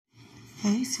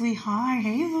Hey, sweetheart.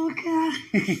 Hey, Luca.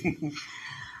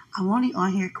 I'm only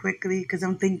on here quickly because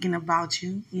I'm thinking about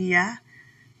you. Yeah,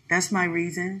 that's my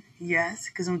reason. Yes,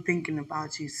 because I'm thinking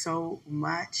about you so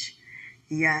much.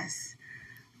 Yes.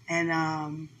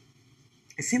 And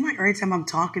it seems like every time I'm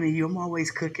talking to you, I'm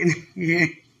always cooking. Yeah.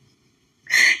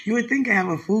 You would think I have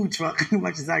a food truck as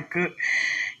much as I cook.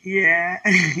 Yeah.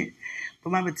 But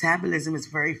my metabolism is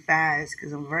very fast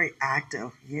because I'm very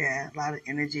active. Yeah, a lot of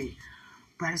energy.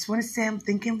 But I just want to say I'm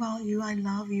thinking about you. I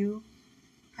love you.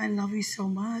 I love you so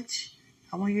much.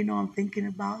 I want you to know I'm thinking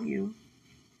about you.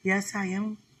 Yes, I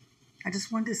am. I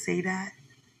just wanted to say that.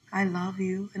 I love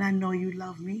you and I know you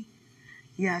love me.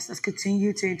 Yes, let's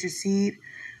continue to intercede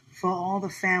for all the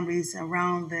families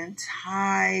around the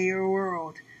entire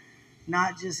world,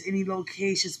 not just any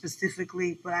location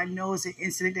specifically, but I know it's an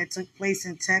incident that took place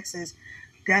in Texas.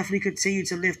 Definitely continue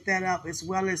to lift that up as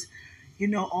well as,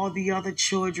 all the other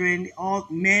children, all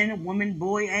men, woman,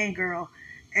 boy, and girl,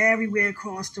 everywhere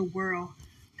across the world,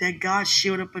 that God's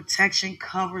shield of protection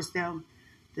covers them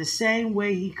the same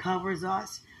way He covers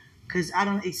us. Because I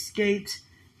don't escaped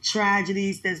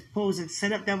tragedies that's supposed to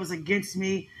set up that was against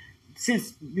me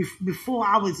since before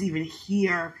I was even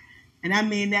here. And I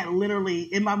mean that literally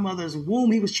in my mother's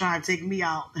womb, He was trying to take me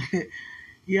out.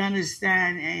 You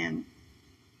understand? And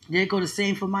there go the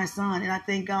same for my son. And I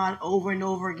thank God over and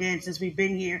over again since we've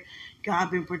been here, God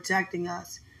been protecting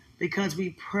us because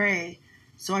we pray.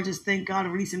 So I just thank God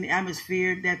for releasing the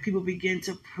atmosphere that people begin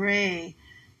to pray.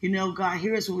 God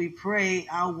hears when we pray.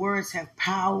 Our words have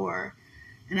power.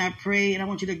 And I pray, and I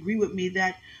want you to agree with me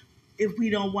that if we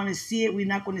don't want to see it, we're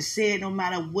not going to say it no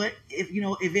matter what, if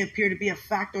it appear to be a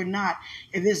fact or not.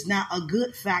 If it's not a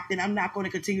good fact, then I'm not going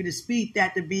to continue to speak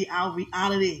that to be our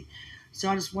reality. So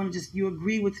I just want to you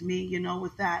agree with me,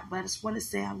 with that. But I just want to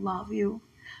say I love you.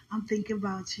 I'm thinking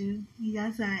about you.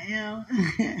 Yes, I am.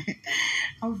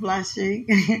 I'm blushing.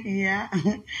 Yeah.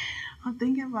 I'm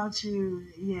thinking about you.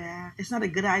 Yeah. It's not a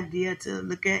good idea to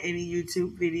look at any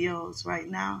YouTube videos right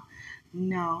now.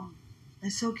 No.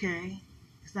 It's okay.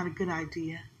 It's not a good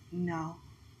idea. No.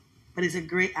 But it's a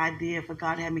great idea for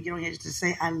God to have me get on here just to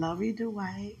say, I love you,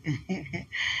 Dwight.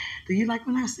 Do you like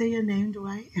when I say your name,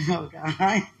 Dwight? Oh,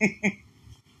 God.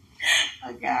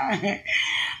 Oh, God.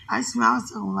 I smile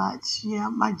so much. Yeah,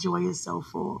 my joy is so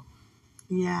full.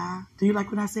 Yeah. Do you like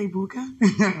when I say Buka?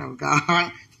 Oh,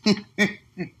 God.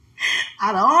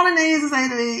 Out of all the names to say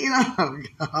to me, oh,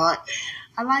 God.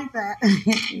 I like that.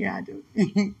 Yeah, I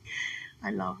do.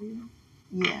 I love you.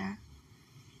 Yeah.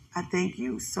 I thank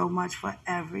you so much for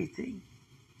everything.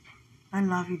 I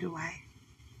love you, Dwight.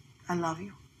 I love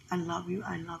you. I love you.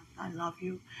 I love you. I love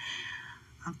you.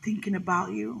 I'm thinking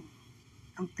about you.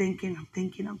 I'm thinking.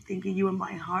 You in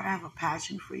my heart. I have a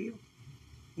passion for you.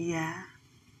 Yeah.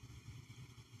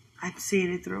 I'm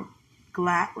seeing it through.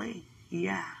 Gladly.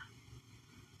 Yeah.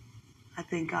 I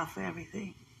thank God for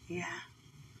everything. Yeah.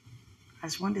 I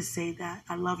just wanted to say that.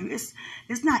 I love you.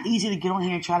 It's not easy to get on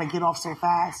here and try to get off so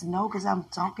fast. No, because I'm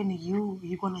talking to you.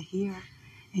 You're going to hear.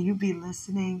 And you be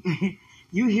listening.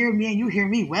 You hear me and you hear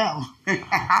me well.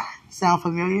 Sound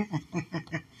familiar?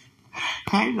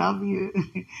 I love you.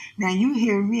 Now you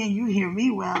hear me and you hear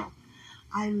me well.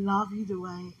 I love you,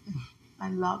 Dwight. I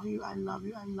love you. I love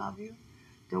you. I love you.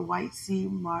 Dwight C.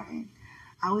 Martin.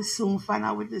 I will soon find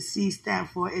out what the C stand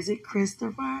for. Is it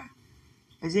Christopher?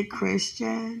 Is it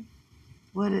Christian?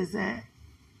 What is it?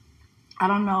 I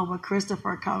don't know, but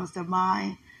Christopher comes to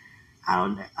mind. I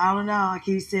don't know. I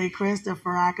keep saying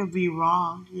Christopher. I could be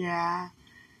wrong. Yeah.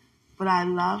 But I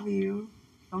love you.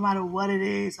 No matter what it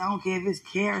is. I don't care if it's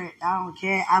carrot. I don't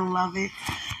care. I love it.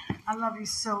 I love you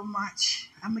so much.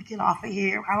 I'm going to get off of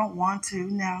here. I don't want to,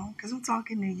 no, because I'm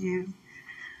talking to you.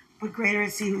 But greater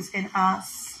is He who's in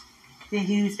us than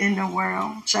He who's in the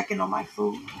world. Checking on my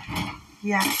food.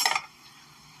 Yes.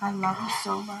 I love you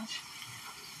so much.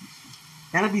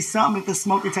 That'll be something if the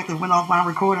smoke detector went off my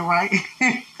recording, right?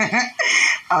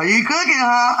 Oh, you cooking,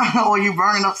 huh? Or you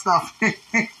burning up stuff?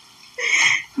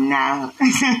 No.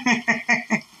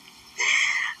 I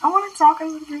want to talk a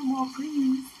little bit more,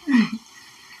 please.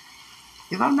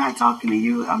 If I'm not talking to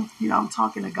you, I'm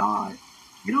talking to God.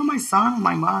 My son and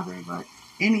my mother, but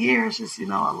in here it's just, a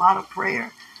lot of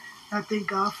prayer. I thank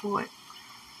God for it.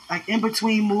 Like in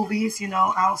between movies,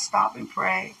 I'll stop and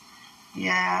pray.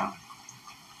 Yeah.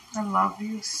 I love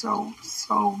you so,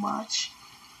 so much.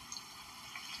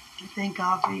 I thank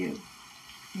God for you.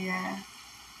 Yeah.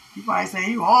 You probably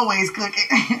say, you always cooking.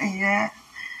 Yeah.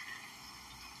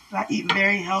 I eat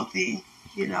very healthy.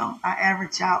 I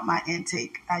average out my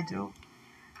intake. I do.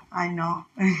 I know.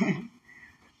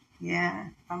 Yeah.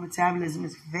 My metabolism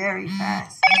is very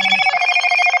fast.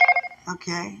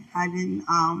 Okay, I didn't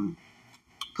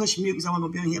push mute because I want to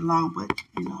be on here long, but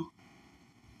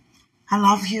I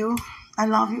love you. I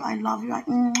love you. I love you.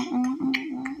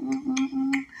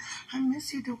 I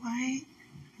miss you, Dwight.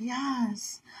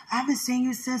 Yes. I haven't seen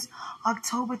you since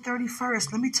October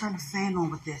 31st. Let me turn the fan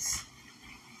on with this.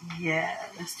 Yeah,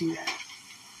 let's do that.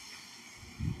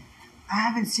 I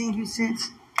haven't seen you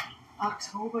since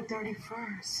October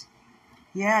 31st.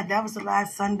 Yeah, that was the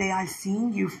last Sunday I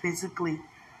seen you physically.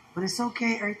 But it's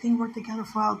okay. Everything worked together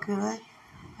for our good.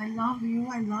 I love you.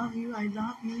 I love you. I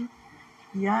love you.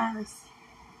 Yes.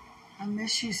 I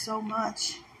miss you so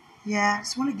much. Yeah, I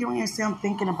just want to get on here and say I'm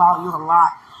thinking about you a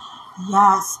lot.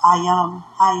 Yes, I am.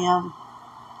 I am.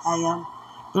 I am.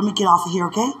 Let me get off of here,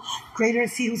 okay? Greater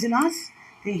is he who's in us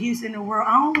than he who's in the world.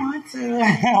 I don't want to.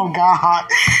 Oh, God.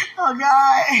 Oh,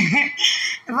 God.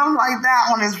 If I'm like that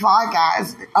on this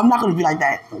podcast, I'm not going to be like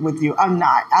that with you. I'm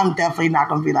not. I'm definitely not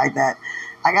going to be like that.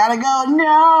 I got to go.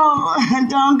 No,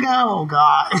 don't go. Oh,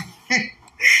 God.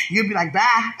 You'll be like,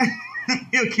 bye.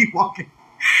 You'll keep walking.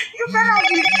 You better not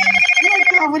be. Oh,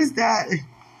 my God, what is that?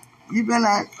 You better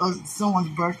not. Oh, someone's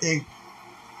birthday.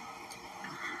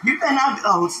 You better not.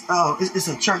 It's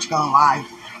a church gone live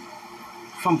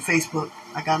from Facebook.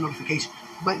 I got a notification.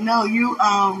 But no, you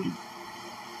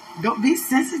don't be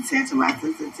sensitive to my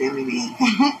sensitivity.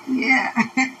 Yeah,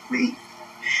 please.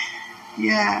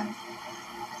 Yeah,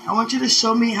 I want you to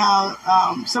show me how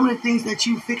some of the things that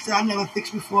you fixed that I never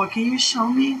fixed before. Can you show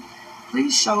me?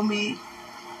 Please show me.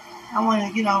 I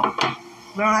want to,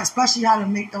 learn, especially how to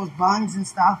make those buns and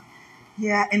stuff.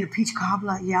 Yeah, and the peach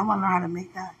cobbler. Yeah, I want to learn how to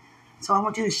make that. So I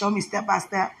want you to show me step by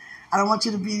step. I don't want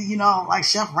you to be, like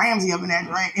Chef Ramsay up in that,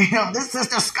 right? This is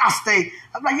disgusting.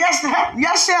 I'm like, yes, chef.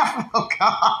 Yes, chef. Oh,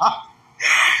 God.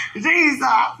 Jesus,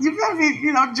 you better be,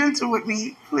 gentle with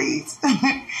me, please.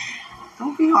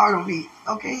 Don't be hard on me,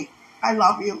 okay? I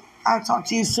love you. I'll talk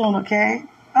to you soon, okay?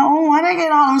 Oh, when I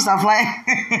get home, stuff like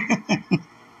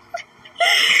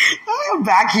I'll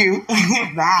back you.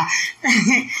 Bye.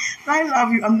 I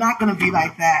love you. I'm not going to be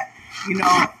like that.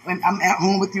 When I'm at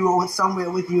home with you or somewhere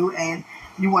with you and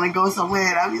you want to go somewhere,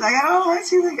 and I'll be like, I don't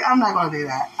want you to. I'm not going to do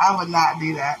that. I would not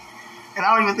do that. And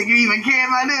I don't even think you even care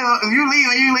if I do. If you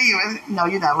leave, you leave. No,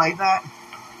 you're not like that.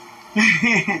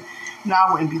 No,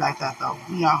 I wouldn't be like that, though.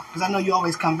 No, because I know you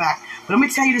always come back. But let me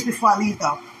tell you this before I leave,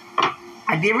 though.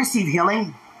 I did receive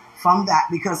healing from that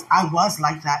because I was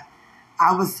like that.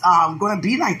 I was going to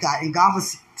be like that. And God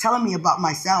was telling me about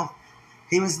myself.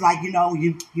 He was like, you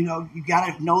got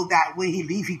to know that when he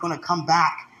leaves, he's going to come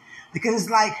back. Because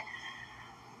it's like,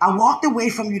 I walked away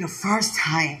from you the first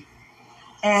time.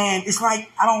 And it's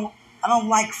like, I don't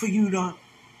like for you to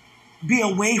be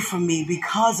away from me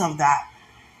because of that.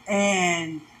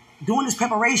 And doing this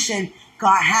preparation,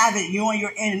 God have it, you're on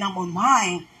your end and I'm on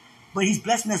mine. But he's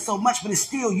blessing us so much, but it's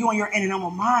still you on your end and I'm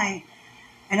on mine.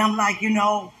 And I'm like,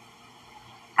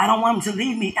 I don't want him to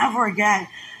leave me ever again.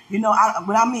 When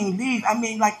I mean leave, I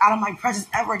mean like out of my presence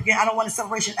ever again. I don't want a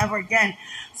separation ever again.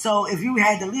 So if you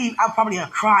had to leave, I'd probably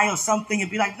cry or something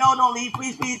and be like, no, don't leave,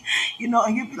 please, please.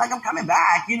 And you'd be like, I'm coming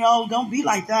back. Don't be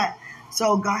like that.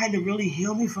 So God had to really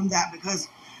heal me from that because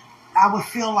I would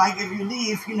feel like if you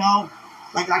leave,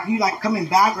 like you like coming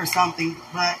back or something.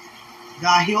 But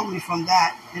God healed me from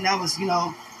that. And that was,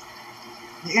 the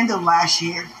end of last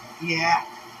year. Yeah.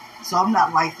 So I'm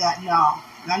not like that. No.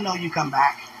 I know you come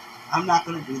back. I'm not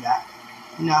going to do that.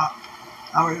 I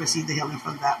already received the healing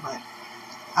from that, but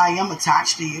I am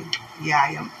attached to you. Yeah,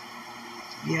 I am.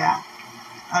 Yeah.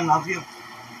 I love you.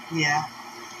 Yeah.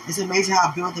 It's amazing how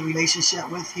I built the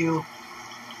relationship with you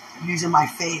using my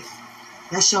faith.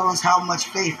 That shows how much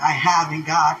faith I have in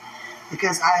God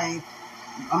because I'm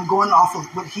going off of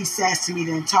what he says to me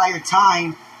the entire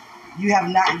time. You have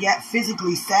not yet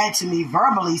physically said to me,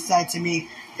 verbally said to me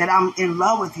that I'm in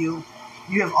love with you.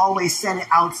 You have always said it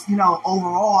out,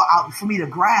 overall out for me to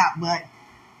grab, but,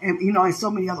 in so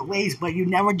many other ways, but you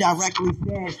never directly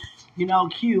said,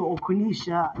 Q or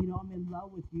Quenisha, I'm in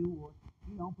love with you or,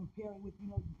 preparing with,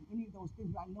 any of those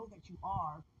things. I know that you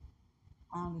are.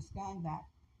 I understand that,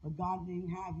 but God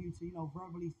didn't have you to,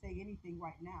 verbally say anything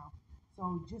right now.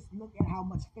 So just look at how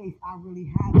much faith I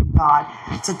really have in God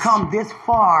to come this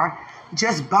far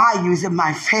just by using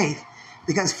my faith.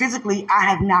 Because physically, I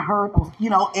have not heard of,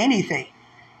 anything.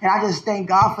 And I just thank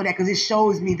God for that because it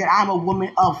shows me that I'm a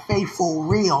woman of faith for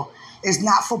real. It's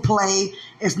not for play.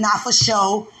 It's not for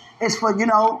show. It's for,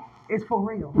 it's for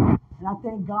real. And I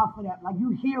thank God for that. Like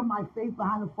you hear my faith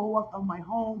behind the four walls of my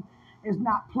home. It's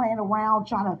not playing around,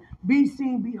 trying to be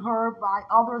seen, be heard by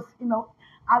others.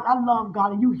 I love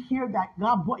God. And you hear that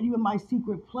God brought you in my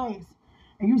secret place.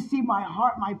 and you see my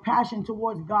heart, my passion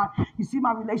towards God. You see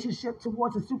my relationship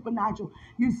towards the supernatural.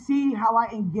 You see how I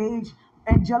engage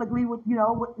angelically with,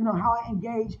 how I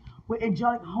engage with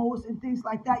angelic hosts and things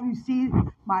like that. You see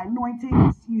my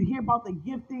anointings. You hear about the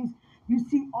giftings. You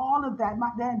see all of that.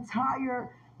 The entire,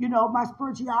 my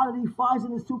spirituality falls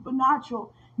in the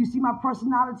supernatural. You see my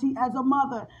personality as a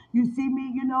mother. You see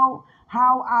me,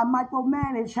 how I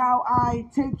micromanage, how I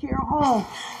take care of home,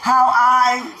 how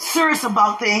I'm serious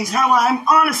about things, how I'm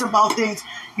honest about things,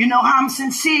 how I'm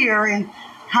sincere and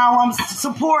how I'm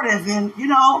supportive and,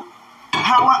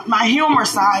 my humor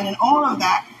side and all of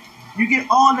that. You get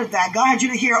all of that. God had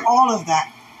you to hear all of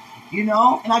that, and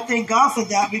I thank God for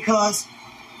that because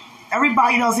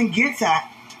everybody doesn't get that.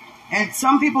 And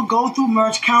some people go through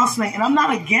marriage counseling, and I'm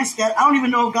not against that. I don't even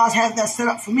know if God has that set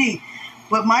up for me.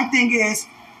 But my thing is,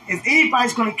 if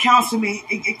anybody's going to counsel me,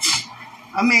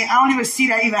 I don't even see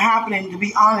that even happening, to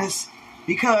be honest,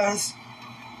 because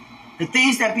the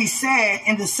things that be said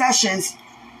in the sessions,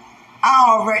 I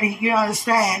already,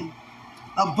 understand,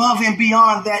 above and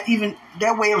beyond that, even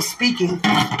that way of speaking,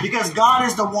 because God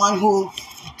is the one who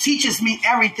teaches me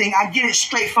everything. I get it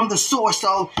straight from the source,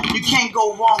 so you can't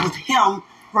go wrong with him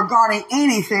regarding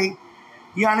anything.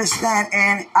 You understand?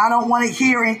 And I don't want to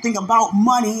hear anything about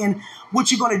money and what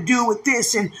you're going to do with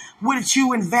this and what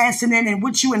you investing in and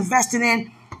what you invested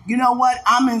in. You know what?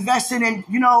 I'm invested in,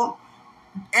 on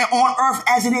earth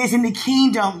as it is in the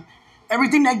kingdom.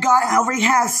 Everything that God already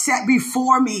has set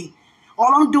before me.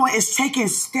 All I'm doing is taking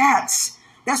steps.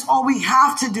 That's all we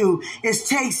have to do is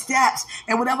take steps.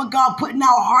 And whatever God put in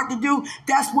our heart to do,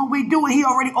 that's what we do. And he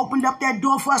already opened up that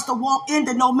door for us to walk in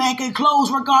that no man can close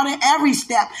regarding every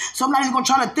step. So I'm not even going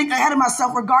to try to think ahead of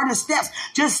myself regarding the steps.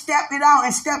 Just step it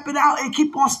out and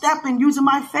keep on stepping using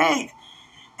my faith.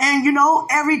 And,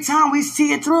 every time we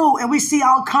see it through and we see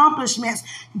our accomplishments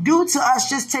due to us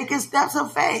just taking steps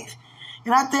of faith.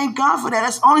 And I thank God for that.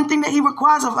 That's the only thing that he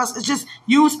requires of us is just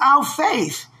use our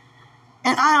faith.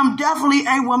 And I am definitely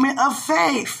a woman of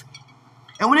faith.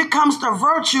 And when it comes to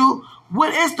virtue,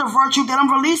 what is the virtue that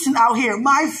I'm releasing out here?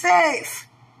 My faith.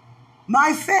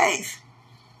 My faith.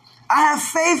 I have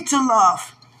faith to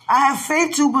love. I have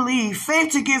faith to believe.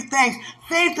 Faith to give thanks.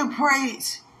 Faith to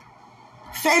praise.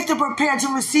 Faith to prepare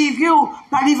to receive you,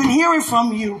 not even hearing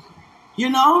from you,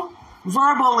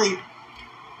 verbally.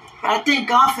 But I thank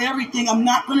God for everything. I'm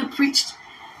not going to preach,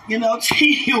 to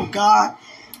you, God.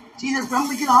 Jesus, I'm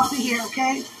going to get off of here,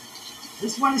 okay?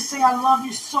 Just want to say I love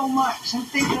you so much. I'm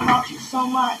thinking about you so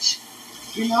much.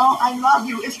 I love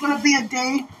you. It's going to be a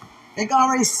day that God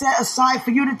already set aside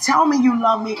for you to tell me you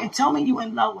love me and tell me you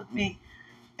in love with me.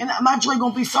 And my joy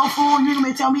going to be so full, you're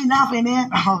going to tell me nothing, man.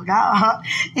 Oh, God.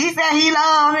 He said he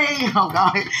loved me. Oh,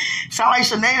 God. Sound like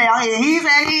Sinead out here. He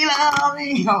said he loved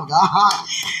me. Oh, God.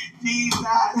 Jesus.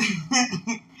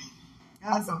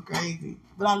 That's so crazy.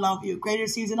 But I love you. Greater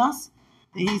is he's in us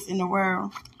than he's in the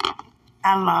world.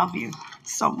 I love you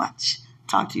so much.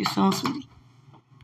 Talk to you soon, sweetie.